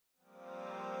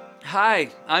Hi,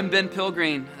 I'm Ben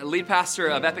Pilgreen, lead pastor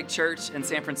of Epic Church in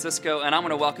San Francisco, and I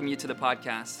want to welcome you to the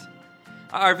podcast.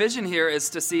 Our vision here is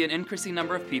to see an increasing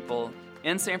number of people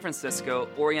in San Francisco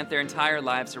orient their entire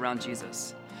lives around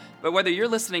Jesus. But whether you're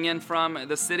listening in from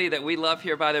the city that we love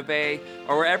here by the Bay,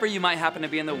 or wherever you might happen to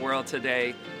be in the world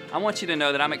today, I want you to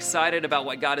know that I'm excited about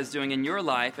what God is doing in your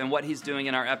life and what He's doing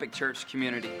in our Epic Church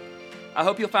community. I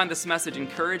hope you'll find this message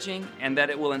encouraging and that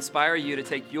it will inspire you to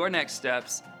take your next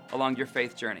steps along your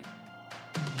faith journey.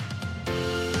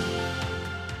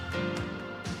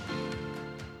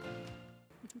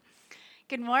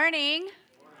 Good morning.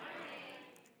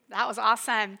 That was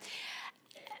awesome.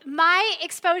 My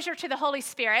exposure to the Holy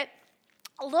Spirit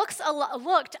looked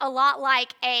a lot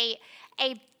like a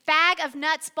bag of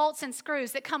nuts, bolts, and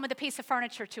screws that come with a piece of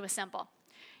furniture to assemble.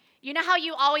 You know how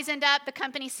you always end up, the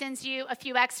company sends you a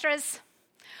few extras?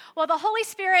 Well, the Holy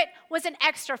Spirit was an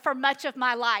extra for much of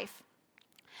my life.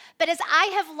 But as I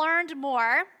have learned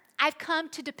more, I've come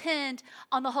to depend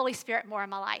on the Holy Spirit more in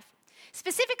my life,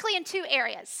 specifically in two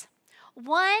areas.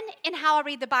 One, in how I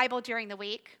read the Bible during the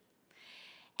week,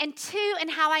 and two, in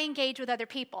how I engage with other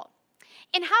people.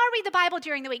 In how I read the Bible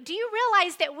during the week, do you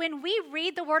realize that when we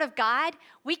read the Word of God,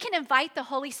 we can invite the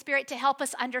Holy Spirit to help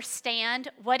us understand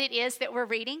what it is that we're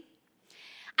reading?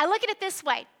 I look at it this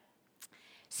way.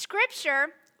 Scripture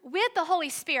with the Holy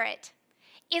Spirit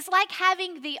is like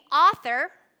having the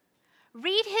author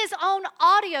read his own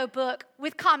audiobook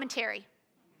with commentary.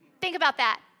 Think about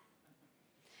that.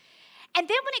 And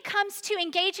then when it comes to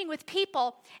engaging with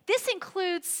people, this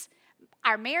includes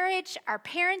our marriage, our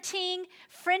parenting,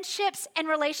 friendships, and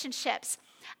relationships.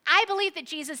 I believe that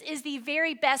Jesus is the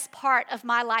very best part of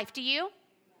my life. Do you?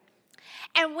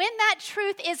 And when that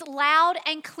truth is loud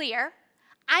and clear,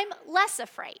 I'm less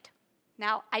afraid.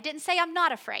 Now, I didn't say I'm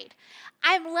not afraid.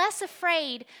 I'm less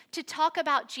afraid to talk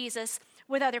about Jesus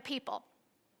with other people.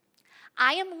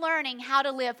 I am learning how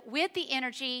to live with the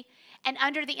energy and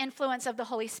under the influence of the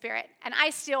Holy Spirit. And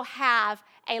I still have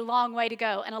a long way to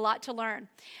go and a lot to learn.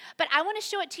 But I want to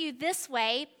show it to you this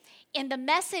way in the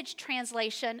Message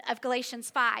translation of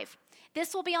Galatians 5.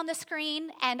 This will be on the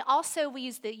screen, and also we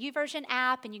use the YouVersion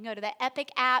app, and you can go to the Epic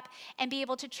app and be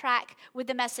able to track with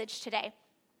the Message today.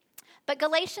 But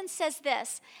Galatians says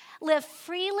this: live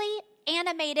freely,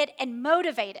 animated, and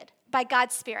motivated by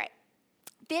God's Spirit.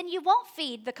 Then you won't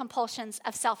feed the compulsions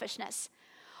of selfishness.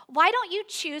 Why don't you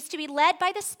choose to be led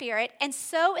by the Spirit and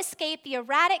so escape the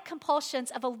erratic compulsions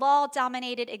of a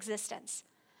law-dominated existence?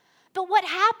 But what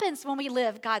happens when we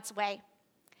live God's way?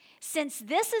 Since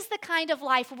this is the kind of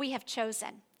life we have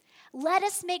chosen, let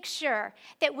us make sure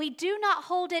that we do not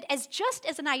hold it as just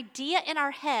as an idea in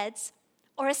our heads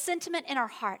or a sentiment in our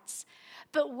hearts,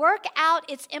 but work out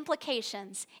its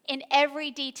implications in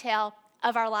every detail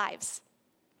of our lives.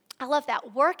 I love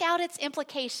that. Work out its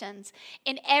implications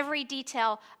in every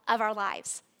detail of our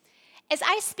lives. As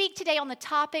I speak today on the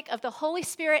topic of the Holy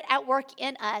Spirit at work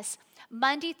in us,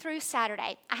 Monday through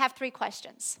Saturday, I have 3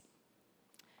 questions.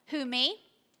 Who, me?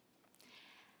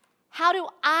 How do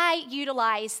I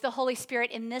utilize the Holy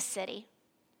Spirit in this city?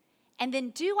 And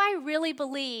then, do I really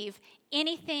believe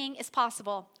anything is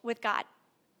possible with God?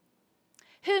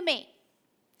 Who, me?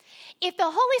 If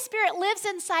the Holy Spirit lives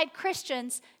inside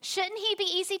Christians, shouldn't He be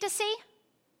easy to see?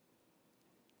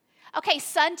 Okay,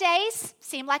 Sundays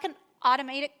seem like an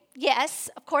automated yes.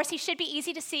 Of course, He should be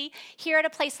easy to see here at a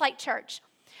place like church.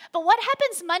 But what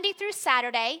happens Monday through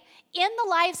Saturday in the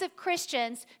lives of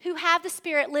Christians who have the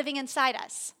Spirit living inside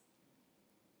us?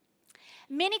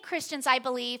 Many Christians, I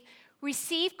believe,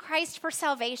 receive Christ for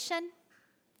salvation,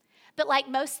 but like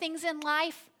most things in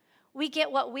life, we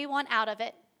get what we want out of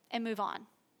it and move on.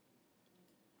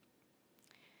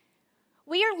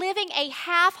 We are living a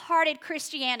half-hearted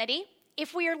Christianity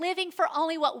if we are living for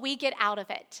only what we get out of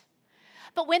it.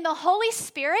 But when the Holy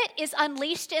Spirit is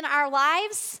unleashed in our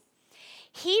lives,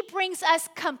 He brings us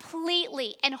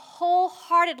completely and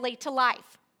wholeheartedly to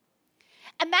life.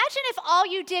 Imagine if all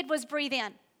you did was breathe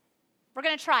in. We're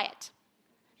going to try it.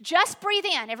 Just breathe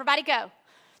in. Everybody go.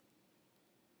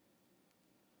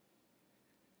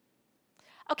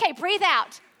 Okay, breathe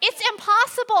out. It's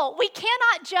impossible. We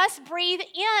cannot just breathe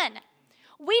in.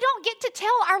 We don't get to tell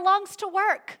our lungs to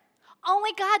work. Only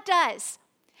God does.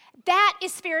 That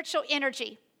is spiritual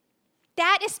energy.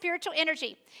 That is spiritual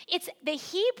energy. It's the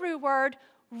Hebrew word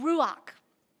ruach.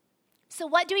 So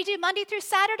what do we do Monday through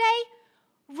Saturday?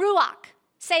 Ruach.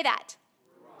 Say that.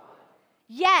 Ruach.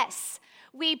 Yes.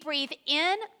 We breathe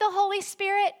in the Holy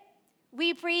Spirit.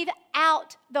 We breathe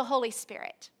out the Holy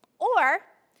Spirit. Or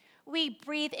we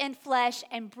breathe in flesh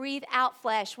and breathe out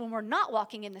flesh when we're not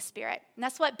walking in the Spirit. And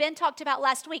that's what Ben talked about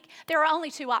last week. There are only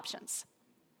 2 options.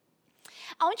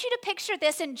 I want you to picture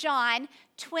this in John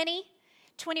 20,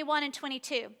 21, and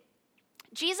 22.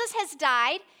 Jesus has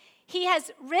died, he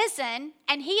has risen,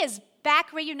 and he is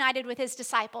back reunited with his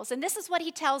disciples. And this is what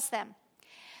he tells them.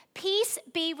 Peace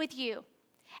be with you.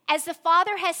 As the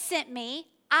Father has sent me,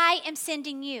 I am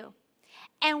sending you.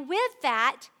 And with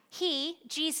that, he,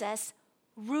 Jesus,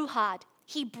 ruhad.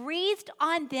 He breathed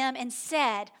on them and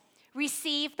said,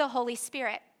 receive the Holy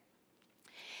Spirit.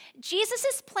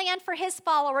 Jesus' plan for his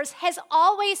followers has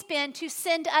always been to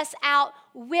send us out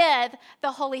with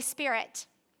the Holy Spirit.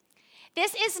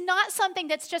 This is not something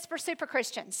that's just for super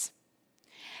Christians.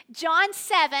 John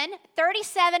 7,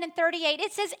 37 and 38,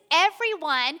 it says,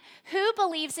 everyone who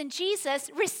believes in Jesus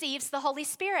receives the Holy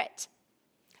Spirit.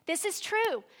 This is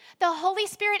true. The Holy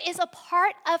Spirit is a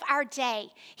part of our day.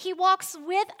 He walks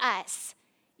with us.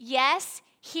 Yes,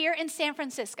 here in San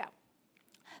Francisco.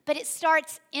 But it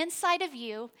starts inside of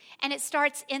you, and it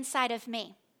starts inside of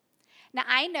me. Now,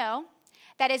 I know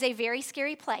that is a very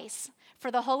scary place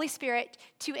for the Holy Spirit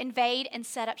to invade and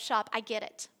set up shop. I get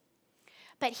it.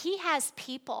 But he has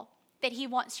people that he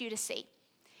wants you to see.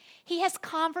 He has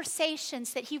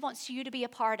conversations that he wants you to be a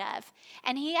part of.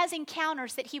 And he has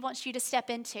encounters that he wants you to step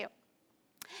into.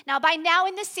 Now, by now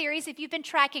in this series, if you've been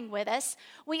tracking with us,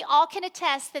 we all can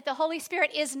attest that the Holy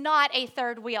Spirit is not a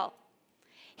third wheel.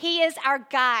 He is our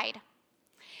guide.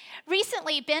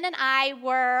 Recently, Ben and I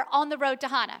were on the road to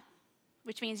Hana,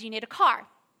 which means you need a car.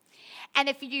 And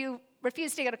if you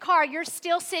refuse to get a car, you're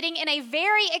still sitting in a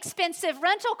very expensive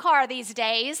rental car these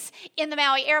days in the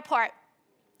Maui airport.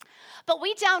 But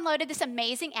we downloaded this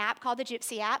amazing app called the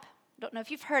Gypsy app. Don't know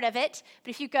if you've heard of it, but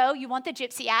if you go, you want the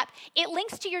Gypsy app. It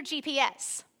links to your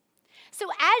GPS. So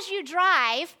as you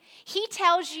drive, he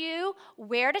tells you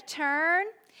where to turn.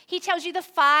 He tells you the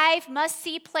 5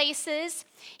 must-see places.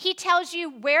 He tells you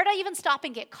where to even stop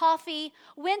and get coffee,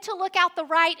 when to look out the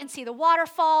right and see the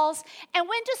waterfalls, and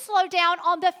when to slow down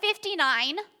on the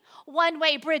 59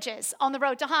 one-way bridges on the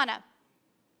road to Hana.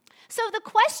 So the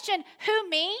question, who,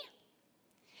 me?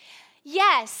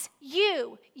 Yes,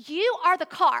 you. You are the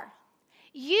car.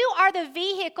 You are the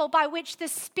vehicle by which the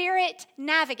Spirit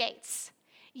navigates.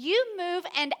 You move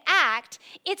and act.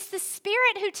 It's the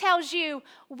Spirit who tells you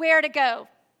where to go,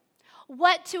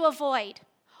 what to avoid,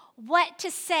 what to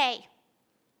say.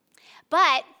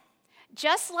 But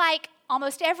just like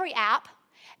almost every app,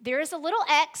 there is a little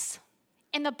X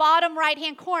in the bottom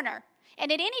right-hand corner.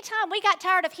 And at any time we got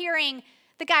tired of hearing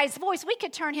the guy's voice, we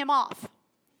could turn him off.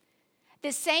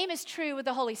 The same is true with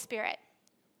the Holy Spirit.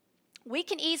 We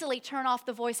can easily turn off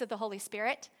the voice of the Holy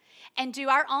Spirit and do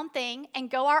our own thing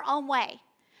and go our own way.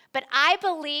 But I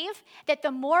believe that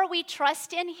the more we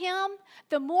trust in him,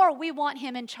 the more we want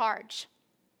him in charge.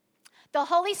 The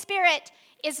Holy Spirit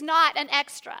is not an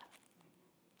extra.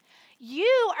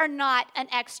 You are not an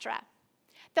extra.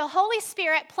 The Holy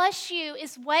Spirit plus you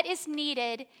is what is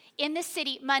needed in the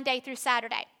city Monday through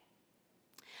Saturday.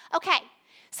 Okay,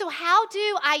 so how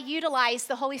do I utilize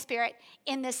the Holy Spirit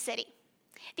in this city?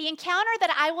 The encounter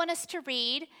that I want us to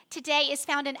read today is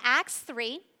found in Acts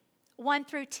 3, 1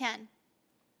 through 10.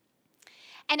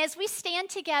 And as we stand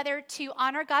together to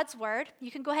honor God's word,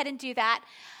 you can go ahead and do that.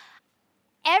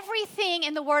 Everything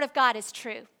in the word of God is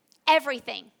true.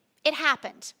 Everything. It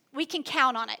happened. We can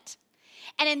count on it.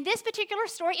 And in this particular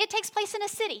story, it takes place in a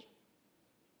city.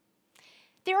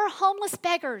 There are homeless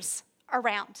beggars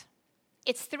around.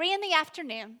 It's 3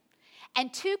 p.m,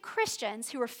 and 2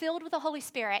 Christians who are filled with the Holy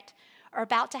Spirit are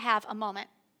about to have a moment.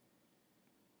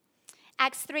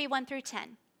 Acts 3, 1 through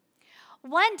 10.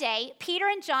 One day, Peter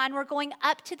and John were going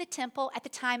up to the temple at the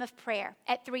time of prayer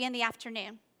at 3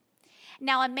 p.m.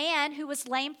 Now, a man who was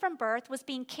lame from birth was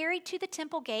being carried to the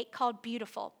temple gate called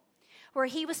Beautiful, where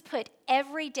he was put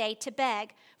every day to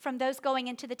beg from those going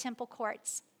into the temple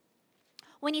courts.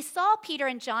 When he saw Peter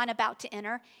and John about to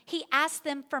enter, he asked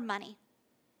them for money.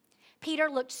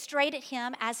 Peter looked straight at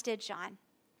him, as did John.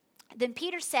 Then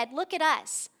Peter said, "Look at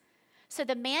us." So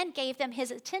the man gave them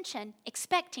his attention,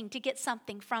 expecting to get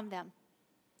something from them.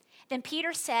 Then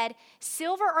Peter said,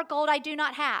 "Silver or gold I do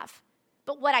not have,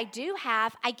 but what I do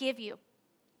have I give you.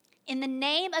 In the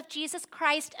name of Jesus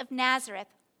Christ of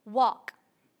Nazareth, walk."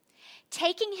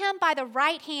 Taking him by the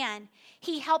right hand,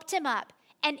 he helped him up,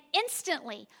 and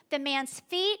instantly the man's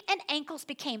feet and ankles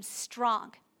became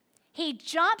strong. He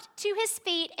jumped to his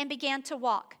feet and began to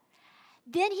walk.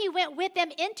 Then he went with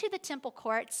them into the temple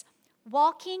courts,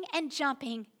 walking and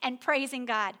jumping and praising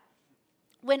God.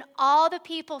 When all the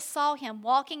people saw him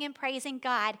walking and praising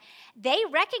God, they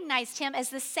recognized him as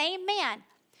the same man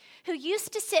who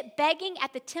used to sit begging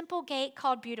at the temple gate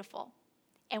called Beautiful.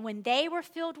 And when they were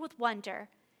filled with wonder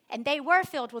and they were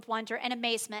filled with wonder and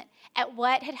amazement at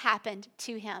what had happened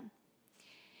to him.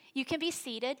 You can be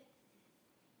seated.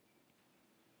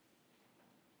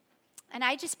 And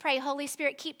I just pray, Holy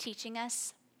Spirit, keep teaching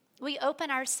us. We open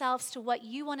ourselves to what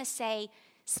you want to say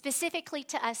specifically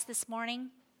to us this morning.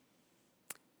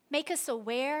 Make us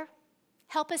aware.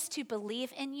 Help us to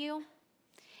believe in you.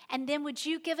 And then would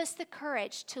you give us the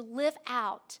courage to live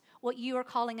out what you are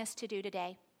calling us to do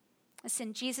today? It's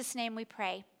in Jesus' name we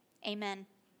pray. Amen.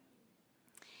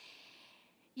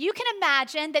 You can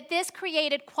imagine that this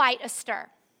created quite a stir.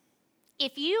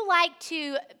 If you like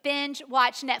to binge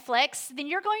watch Netflix, then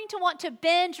you're going to want to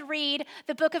binge read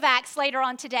the book of Acts later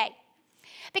on today.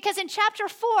 Because in chapter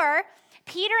 4,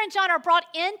 Peter and John are brought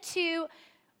in to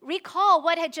recall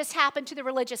what had just happened to the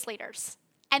religious leaders.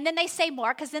 And then they say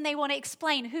more because then they want to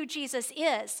explain who Jesus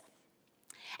is.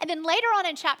 And then later on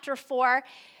in chapter 4,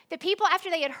 the people, after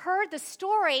they had heard the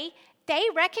story, they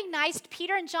recognized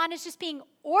Peter and John as just being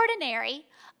ordinary,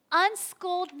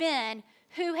 unschooled men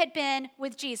who had been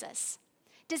with Jesus.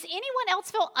 Does anyone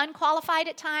else feel unqualified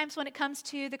at times when it comes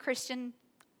to the Christian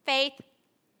faith?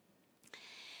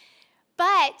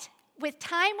 But with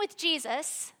time with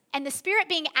Jesus and the Spirit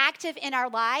being active in our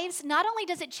lives, not only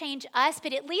does it change us,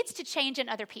 but it leads to change in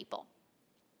other people.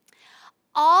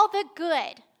 All the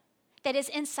good that is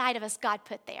inside of us, God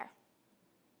put there.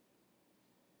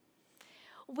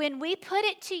 When we put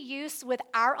it to use with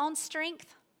our own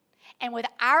strength and with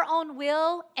our own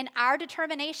will and our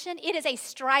determination, it is a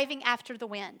striving after the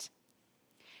wind.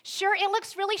 Sure, it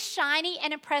looks really shiny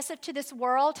and impressive to this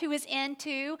world who is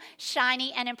into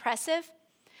shiny and impressive.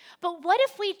 But what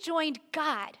if we joined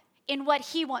God in what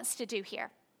he wants to do here?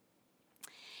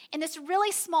 In this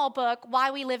really small book,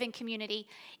 Why We Live in Community,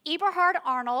 Eberhard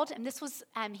Arnold,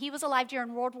 and he was alive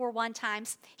during World War I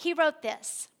times, he wrote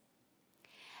this: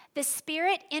 "The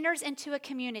Spirit enters into a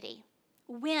community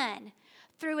when,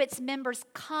 through its members'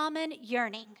 common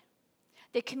yearning,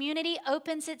 the community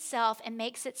opens itself and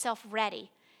makes itself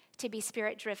ready to be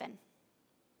Spirit-driven."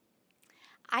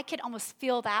 I could almost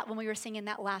feel that when we were singing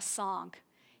that last song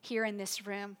here in this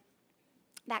room,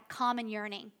 that common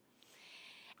yearning.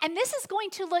 And this is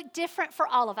going to look different for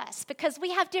all of us because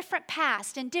we have different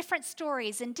past and different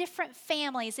stories and different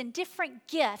families and different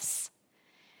gifts.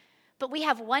 But we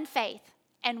have one faith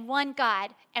and one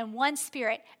God and one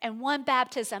Spirit and one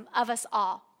baptism of us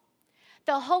all.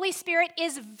 The Holy Spirit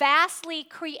is vastly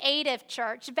creative,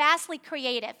 church, vastly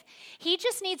creative. He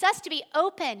just needs us to be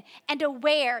open and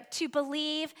aware, to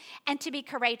believe and to be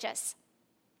courageous.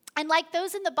 And like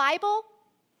those in the Bible,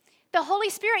 the Holy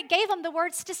Spirit gave them the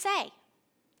words to say.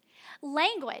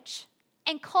 Language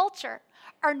and culture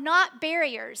are not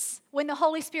barriers when the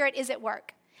Holy Spirit is at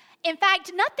work. In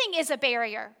fact, nothing is a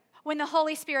barrier when the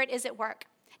Holy Spirit is at work.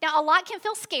 Now, a lot can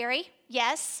feel scary,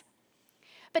 yes,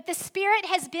 but the Spirit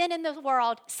has been in the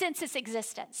world since its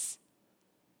existence.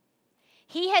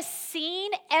 He has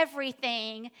seen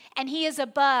everything, and he is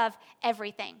above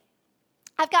everything.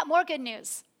 I've got more good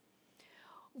news.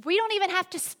 We don't even have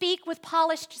to speak with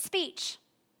polished speech.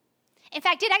 In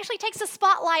fact, it actually takes the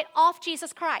spotlight off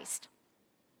Jesus Christ.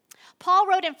 Paul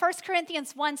wrote in 1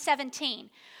 Corinthians 1:17,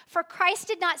 "For Christ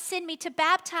did not send me to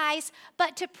baptize,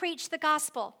 but to preach the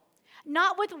gospel,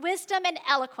 not with wisdom and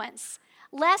eloquence,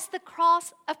 lest the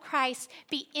cross of Christ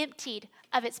be emptied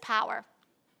of its power."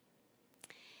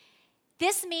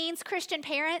 This means, Christian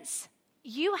parents,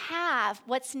 you have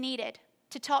what's needed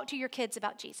to talk to your kids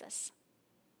about Jesus.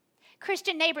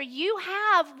 Christian neighbor, you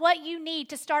have what you need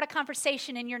to start a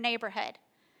conversation in your neighborhood.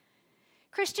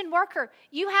 Christian worker,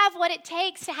 you have what it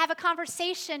takes to have a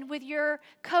conversation with your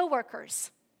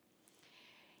coworkers.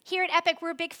 Here at Epic,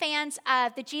 we're big fans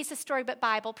of the Jesus Storybook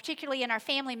Bible, particularly in our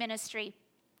family ministry.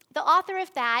 The author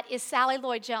of that is Sally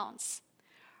Lloyd-Jones.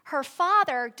 Her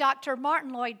father, Dr. Martin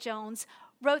Lloyd-Jones,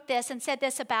 wrote this and said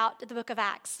this about the book of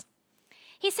Acts.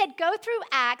 He said, "Go through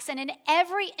Acts, and in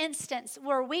every instance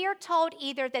where we are told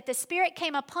either that the Spirit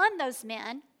came upon those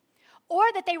men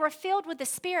or that they were filled with the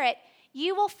Spirit,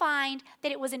 you will find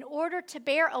that it was in order to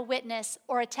bear a witness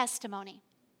or a testimony."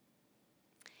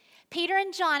 Peter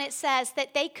and John, it says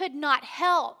that they could not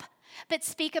help but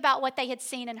speak about what they had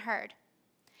seen and heard.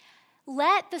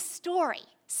 Let the story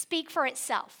speak for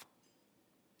itself.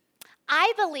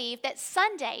 I believe that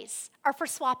Sundays are for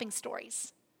swapping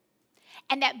stories,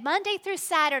 and that Monday through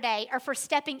Saturday are for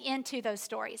stepping into those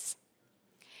stories.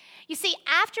 You see,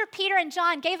 after Peter and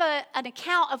John gave an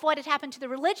account of what had happened to the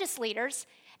religious leaders,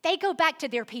 they go back to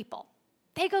their people.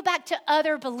 They go back to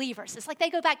other believers. It's like they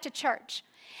go back to church.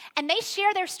 And they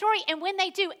share their story, and when they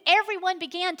do, everyone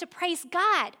began to praise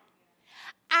God.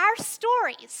 Our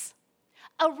stories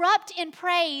erupt in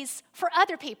praise for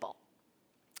other people.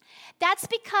 That's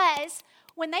because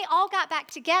when they all got back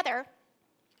together,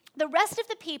 the rest of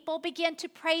the people began to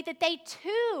pray that they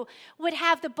too would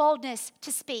have the boldness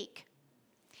to speak.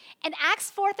 In Acts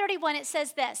 4:31, it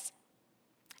says this,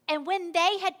 "And when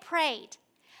they had prayed,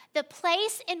 the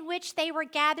place in which they were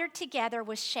gathered together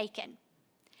was shaken.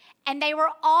 And they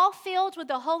were all filled with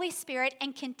the Holy Spirit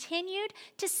and continued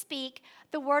to speak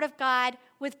the word of God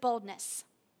with boldness."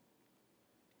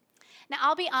 Now,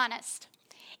 I'll be honest.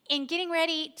 In getting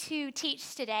ready to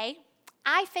teach today,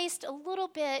 I faced a little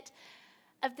bit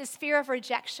of this fear of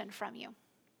rejection from you.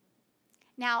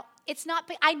 Now, it's not,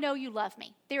 I know you love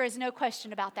me. There is no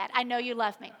question about that. I know you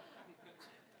love me.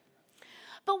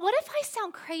 But what if I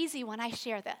sound crazy when I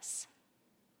share this?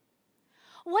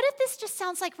 What if this just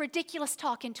sounds like ridiculous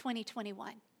talk in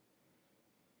 2021?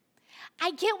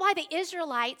 I get why the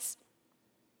Israelites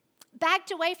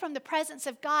backed away from the presence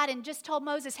of God and just told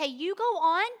Moses, hey, you go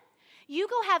on, you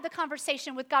go have the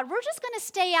conversation with God. We're just going to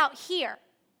stay out here.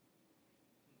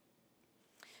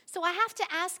 So I have to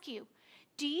ask you,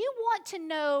 do you want to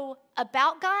know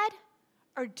about God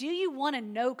or do you want to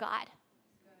know God?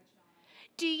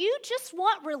 Do you just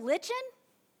want religion?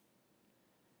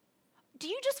 Do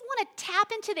you just want to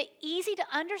tap into the easy to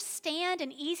understand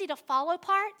and easy to follow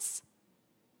parts?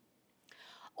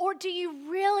 Or do you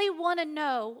really want to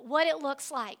know what it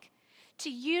looks like to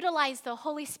utilize the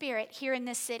Holy Spirit here in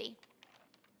this city?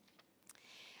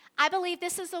 I believe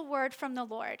this is a word from the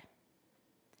Lord.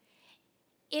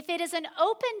 If it is an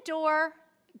open door,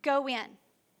 go in.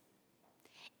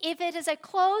 If it is a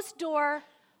closed door,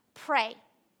 pray.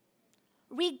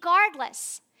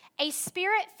 Regardless, a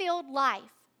spirit-filled life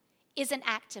is an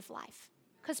active life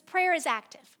because prayer is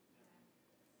active.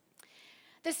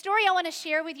 The story I want to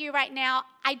share with you right now,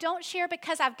 I don't share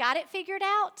because I've got it figured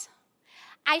out.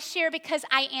 I share because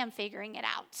I am figuring it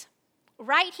out.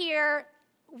 Right here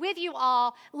with you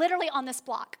all, literally on this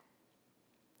block.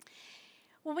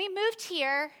 When we moved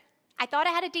here, I thought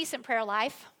I had a decent prayer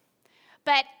life,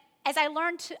 but as I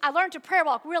learned to prayer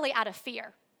walk really out of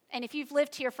fear. And if you've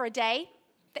lived here for a day,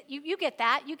 you get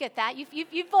that.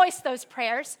 You've voiced those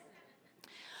prayers.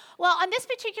 Well, on this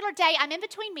particular day, I'm in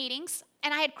between meetings,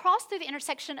 and I had crossed through the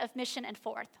intersection of Mission and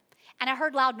 4th, and I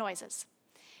heard loud noises,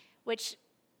 which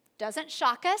doesn't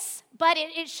shock us, but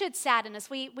it should sadden us.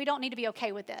 We don't need to be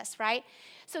okay with this, right?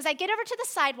 So as I get over to the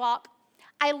sidewalk,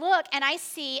 I look, and I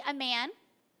see a man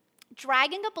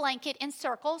dragging a blanket in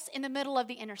circles in the middle of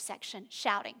the intersection,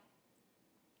 shouting.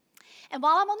 And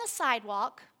while I'm on the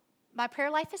sidewalk, my prayer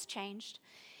life has changed,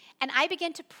 and I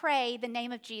begin to pray the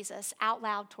name of Jesus out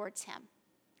loud towards him.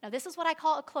 Now, this is what I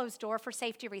call a closed door for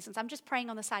safety reasons. I'm just praying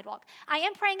on the sidewalk. I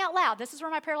am praying out loud. This is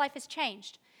where my prayer life has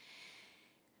changed.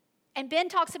 And Ben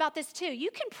talks about this too.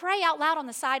 You can pray out loud on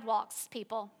the sidewalks,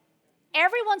 people.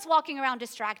 Everyone's walking around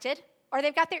distracted, or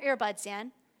they've got their earbuds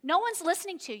in. No one's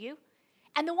listening to you.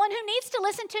 And the one who needs to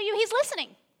listen to you, he's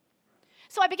listening.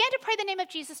 So I began to pray the name of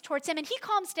Jesus towards him, and he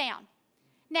calms down.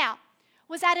 Now,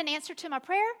 was that an answer to my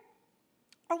prayer?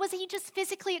 Or was he just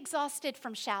physically exhausted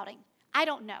from shouting? I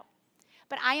don't know.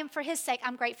 But for his sake,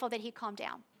 I'm grateful that he calmed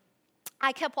down.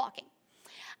 I kept walking.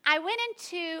 I went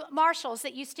into Marshall's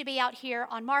that used to be out here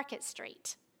on Market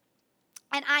Street.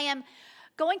 And I am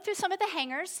going through some of the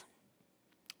hangars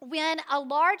when a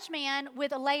large man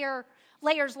with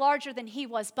layers larger than he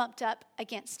was bumped up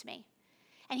against me.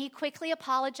 And he quickly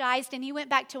apologized and he went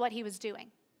back to what he was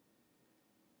doing.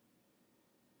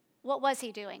 What was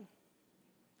he doing?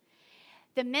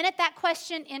 The minute that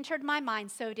question entered my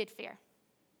mind, so did fear.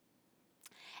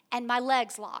 And my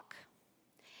legs lock.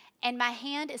 And my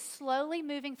hand is slowly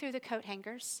moving through the coat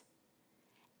hangers.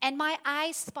 And my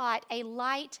eyes spot a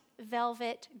light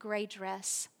velvet gray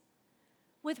dress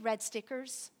with red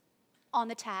stickers on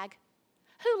the tag.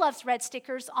 Who loves red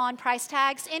stickers on price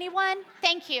tags? Anyone?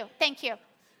 Thank you.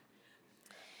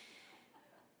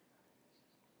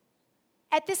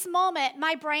 At this moment,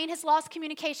 my brain has lost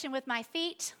communication with my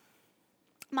feet.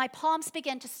 My palms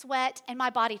began to sweat and my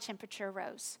body temperature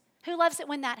rose. Who loves it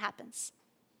when that happens?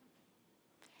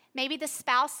 Maybe the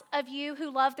spouse of you who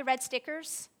love the red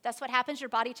stickers. That's what happens. Your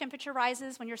body temperature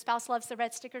rises when your spouse loves the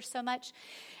red stickers so much.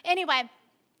 Anyway,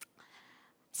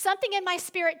 something in my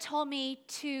spirit told me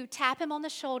to tap him on the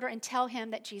shoulder and tell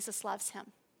him that Jesus loves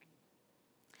him.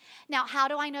 Now, how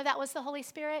do I know that was the Holy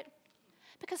Spirit?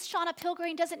 Because Shauna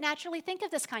Pilgrim doesn't naturally think of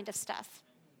this kind of stuff.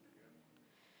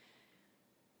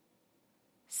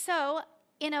 So,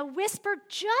 in a whisper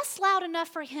just loud enough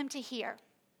for him to hear,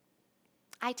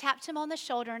 I tapped him on the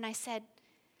shoulder and I said,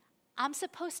 I'm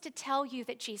supposed to tell you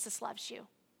that Jesus loves you.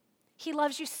 He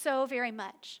loves you so very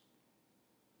much.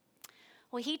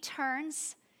 Well, he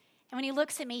turns And when he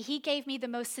looks at me, he gave me the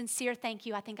most sincere thank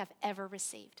you I think I've ever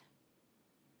received.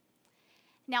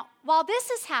 Now, while this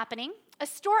is happening, a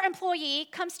store employee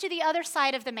comes to the other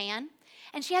side of the man,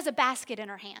 and she has a basket in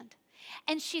her hand.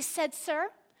 And she said,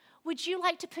 "Sir, would you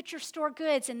like to put your store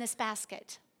goods in this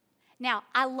basket?" Now,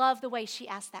 I love the way she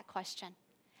asked that question.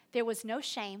 There was no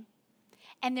shame,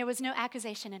 and there was no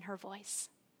accusation in her voice.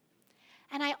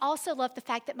 And I also love the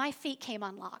fact that my feet came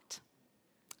unlocked.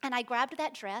 And I grabbed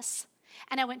that dress,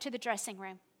 and I went to the dressing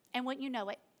room. And wouldn't you know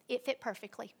it, it fit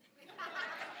perfectly.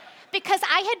 Because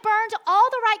I had burned all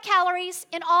the right calories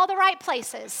in all the right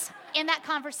places in that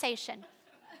conversation.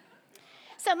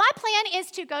 So my plan is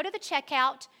to go to the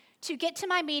checkout, to get to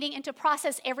my meeting, and to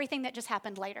process everything that just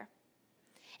happened later.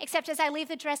 Except as I leave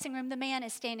the dressing room, the man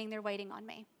is standing there waiting on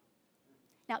me.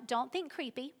 Now, don't think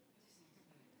creepy.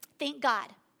 Think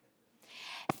God.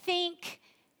 Think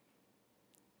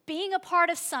being a part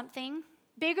of something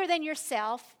bigger than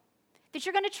yourself, that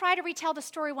you're going to try to retell the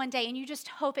story one day and you just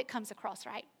hope it comes across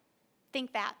right.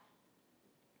 Think that.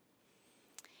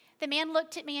 The man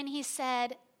looked at me and he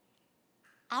said,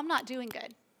 "I'm not doing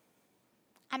good.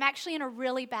 I'm actually in a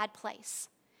really bad place.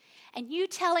 And you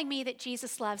telling me that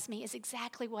Jesus loves me is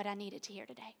exactly what I needed to hear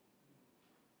today."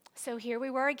 So here we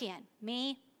were again,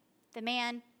 me, the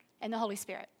man, and the Holy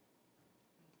Spirit.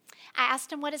 I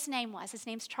asked him what his name was. His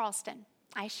name's Charleston.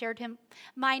 I shared him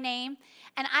my name,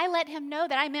 and I let him know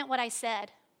that I meant what I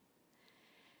said.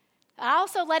 I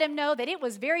also let him know that it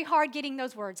was very hard getting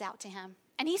those words out to him.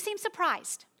 And he seemed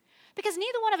surprised, because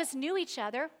neither one of us knew each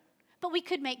other, but we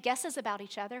could make guesses about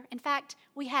each other. In fact,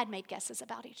 we had made guesses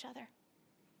about each other.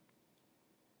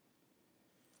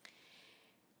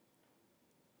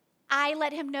 I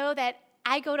let him know that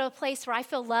I go to a place where I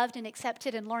feel loved and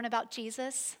accepted and learn about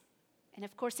Jesus. And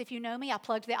of course, if you know me, I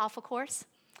plugged the Alpha course.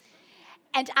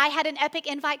 And I had an Epic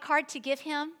invite card to give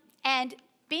him. And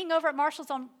being over at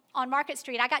Marshall's on Market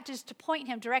Street, I got just to point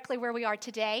him directly where we are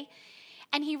today.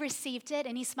 And he received it,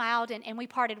 and he smiled, and we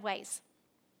parted ways.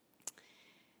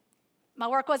 My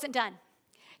work wasn't done.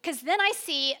 Because then I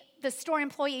see the store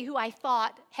employee who I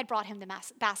thought had brought him the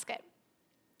basket.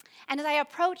 And as I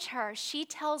approach her, she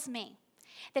tells me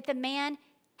that the man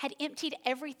had emptied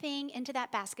everything into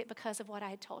that basket because of what I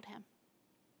had told him.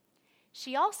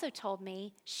 She also told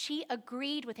me she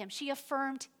agreed with him. She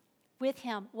affirmed with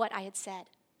him what I had said.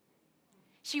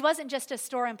 She wasn't just a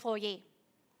store employee.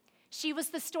 She was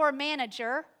the store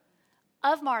manager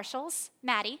of Marshall's,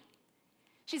 Maddie.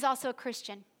 She's also a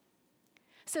Christian.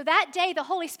 So that day, the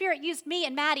Holy Spirit used me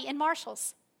and Maddie in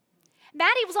Marshall's.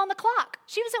 Maddie was on the clock.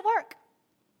 She was at work.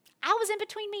 I was in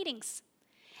between meetings.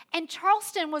 And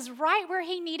Charleston was right where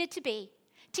he needed to be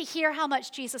to hear how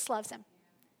much Jesus loves him.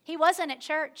 He wasn't at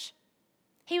church.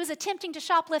 He was attempting to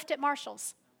shoplift at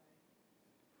Marshall's.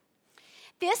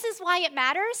 This is why it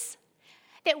matters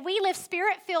that we live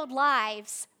spirit-filled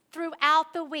lives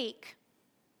throughout the week.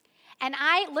 And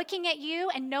I, looking at you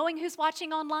and knowing who's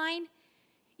watching online,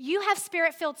 you have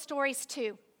spirit-filled stories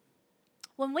too.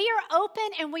 When we are open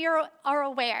and we are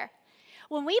aware,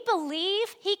 when we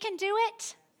believe he can do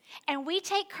it and we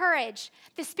take courage,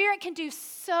 the Spirit can do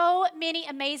so many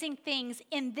amazing things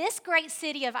in this great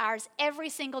city of ours every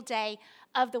single day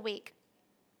of the week.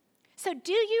 So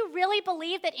do you really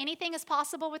believe that anything is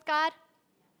possible with God?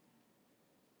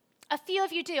 A few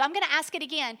of you do. I'm going to ask it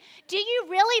again. Do you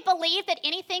really believe that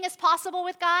anything is possible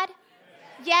with God?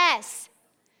 Yes.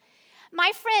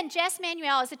 My friend Jess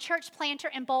Manuel is a church planter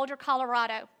in Boulder,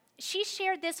 Colorado. She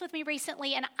shared this with me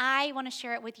recently, and I want to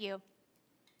share it with you.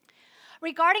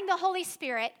 Regarding the Holy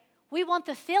Spirit, we want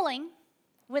the filling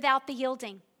without the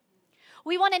yielding.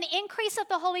 We want an increase of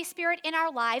the Holy Spirit in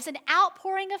our lives, an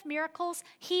outpouring of miracles,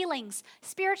 healings,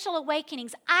 spiritual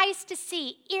awakenings, eyes to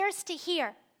see, ears to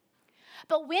hear.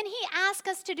 But when he asks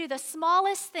us to do the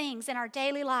smallest things in our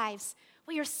daily lives,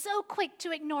 we are so quick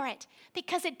to ignore it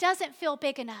because it doesn't feel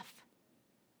big enough.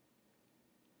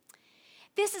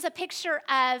 This is a picture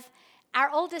of our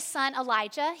oldest son,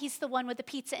 Elijah. He's the one with the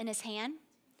pizza in his hand.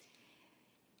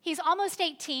 He's almost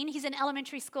 18. He's in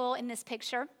elementary school in this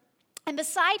picture. And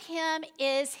beside him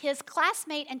is his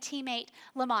classmate and teammate,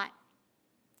 Lamont.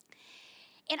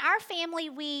 In our family,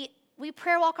 we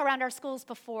prayer walk around our schools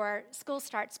before school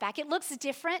starts back. It looks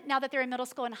different now that they're in middle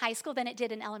school and high school than it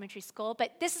did in elementary school,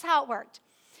 but this is how it worked.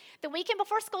 The weekend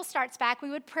before school starts back, we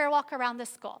would prayer walk around the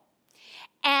school.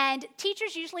 And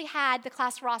teachers usually had the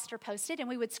class roster posted, and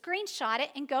we would screenshot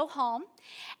it and go home.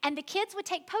 And the kids would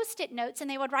take Post-it notes, and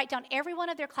they would write down every one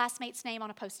of their classmates' name on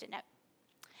a Post-it note.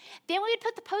 Then we would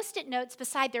put the Post-it notes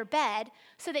beside their bed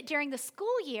so that during the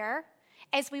school year,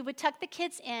 as we would tuck the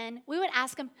kids in, we would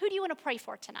ask them, who do you want to pray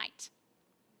for tonight?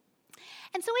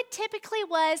 And so it typically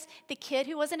was the kid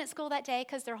who wasn't at school that day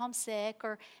because they're homesick,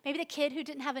 or maybe the kid who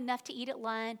didn't have enough to eat at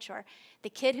lunch, or the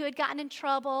kid who had gotten in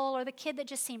trouble, or the kid that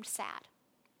just seemed sad.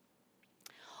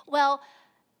 Well,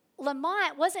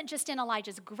 Lamont wasn't just in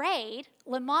Elijah's grade.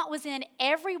 Lamont was in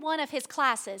every one of his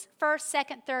classes, 1st,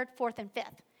 2nd, 3rd, 4th, and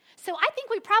 5th. So I think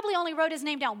we probably only wrote his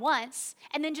name down once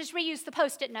and then just reused the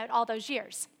Post-it note all those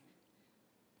years.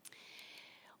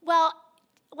 Well,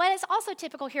 what is also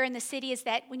typical here in the city is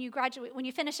that when you graduate, when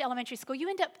you finish elementary school, you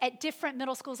end up at different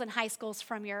middle schools and high schools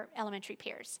from your elementary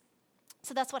peers.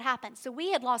 So that's what happened. So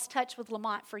we had lost touch with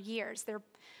Lamont for years. They're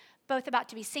both about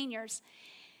to be seniors.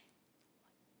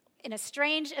 In a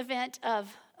strange event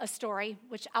of a story,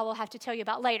 which I will have to tell you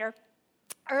about later,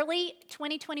 early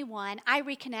 2021, I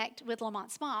reconnect with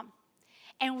Lamont's mom,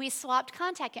 and we swapped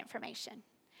contact information.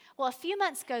 Well, a few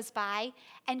months goes by,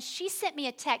 and she sent me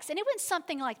a text, and it went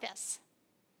something like this.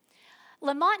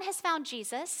 Lamont has found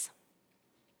Jesus.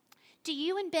 Do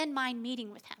you and Ben mind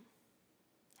meeting with him?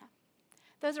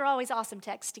 Those are always awesome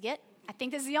texts to get. I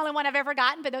think this is the only one I've ever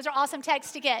gotten, but those are awesome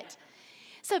texts to get.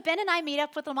 So Ben and I meet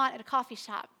up with Lamont at a coffee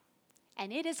shop,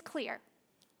 and it is clear.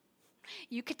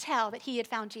 You could tell that he had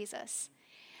found Jesus.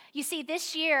 You see,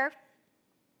 this year,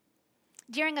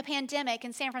 during a pandemic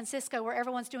in San Francisco where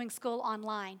everyone's doing school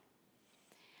online,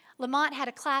 Lamont had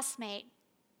a classmate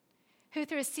who,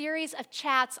 through a series of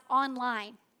chats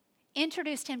online,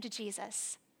 introduced him to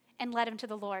Jesus and led him to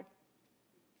the Lord.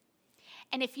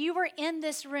 And if you were in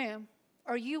this room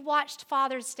or you watched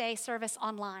Father's Day service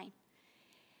online,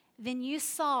 then you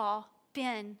saw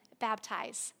Ben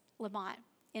baptize Lamont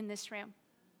in this room.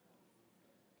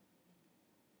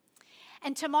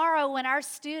 And tomorrow, when our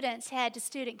students head to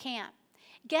student camp,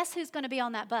 guess who's going to be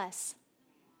on that bus?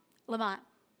 Lamont.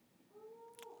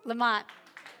 Lamont.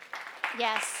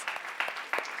 Yes.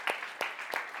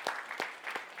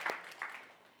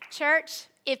 Church,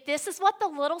 if this is what the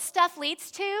little stuff leads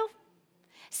to,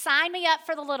 sign me up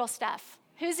for the little stuff.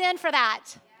 Who's in for that?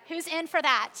 Who's in for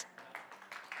that?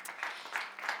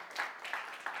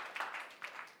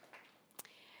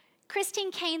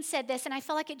 Christine Caine said this, and I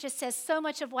feel like it just says so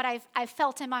much of what I've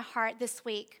felt in my heart this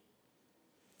week.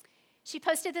 She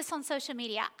posted this on social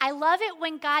media. I love it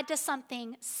when God does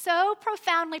something so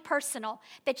profoundly personal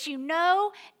that you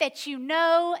know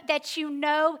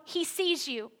He sees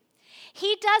you.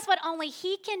 He does what only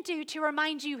He can do to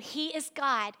remind you He is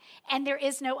God and there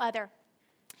is no other.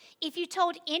 If you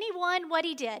told anyone what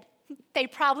He did, they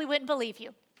probably wouldn't believe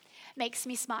you. Makes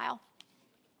me smile.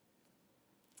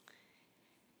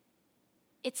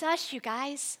 It's us, you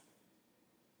guys.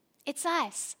 It's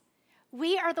us.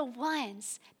 We are the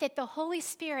ones that the Holy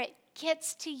Spirit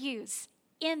gets to use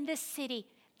in this city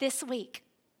this week.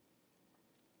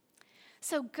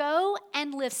 So go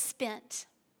and live spent.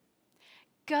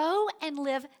 Go and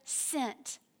live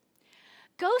sent.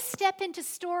 Go step into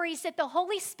stories that the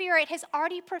Holy Spirit has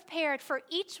already prepared for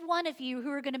each one of you who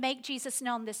are going to make Jesus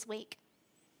known this week.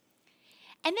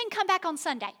 And then come back on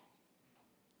Sunday.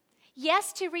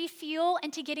 Yes, to refuel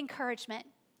and to get encouragement,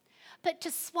 but to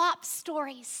swap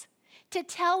stories, to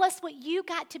tell us what you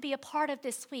got to be a part of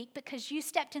this week because you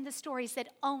stepped into stories that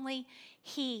only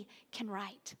He can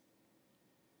write.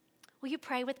 Will you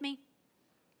pray with me?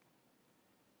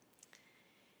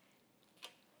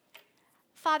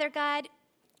 Father God,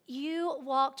 you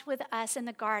walked with us in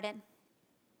the garden,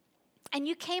 and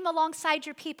you came alongside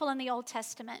your people in the Old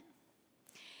Testament.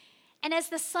 And as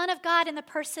the Son of God in the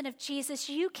person of Jesus,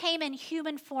 you came in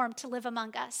human form to live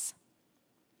among us.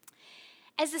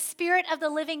 As the Spirit of the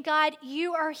living God,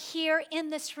 you are here in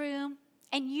this room,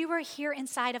 and you are here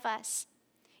inside of us.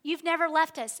 You've never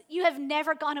left us. You have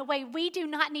never gone away. We do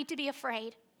not need to be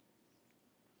afraid.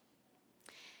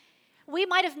 We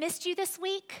might have missed you this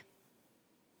week.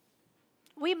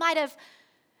 We might have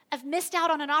missed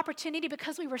out on an opportunity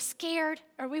because we were scared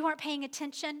or we weren't paying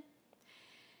attention.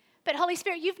 But Holy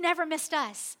Spirit, you've never missed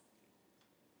us.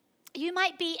 You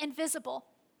might be invisible,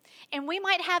 and we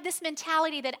might have this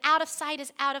mentality that out of sight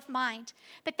is out of mind,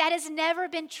 but that has never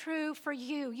been true for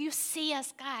you. You see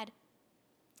us, God.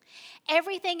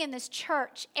 Everything in this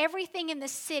church, everything in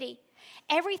this city,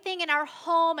 everything in our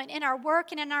home and in our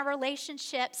work and in our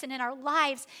relationships and in our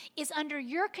lives is under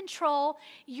your control,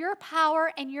 your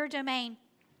power, and your domain.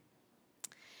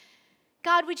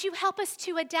 God, would you help us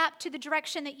to adapt to the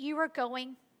direction that you are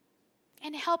going?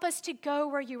 And help us to go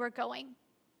where you are going.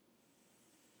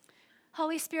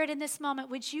 Holy Spirit, in this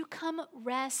moment, would you come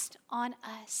rest on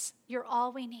us? You're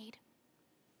all we need.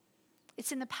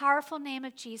 It's in the powerful name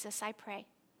of Jesus I pray.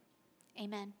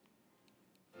 Amen.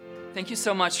 Thank you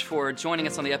so much for joining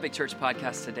us on the Epic Church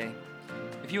podcast today.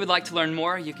 If you would like to learn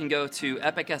more, you can go to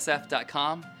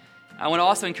epicsf.com. I want to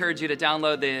also encourage you to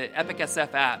download the Epic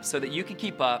SF app so that you can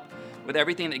keep up with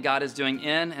everything that God is doing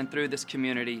in and through this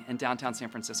community in downtown San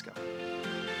Francisco.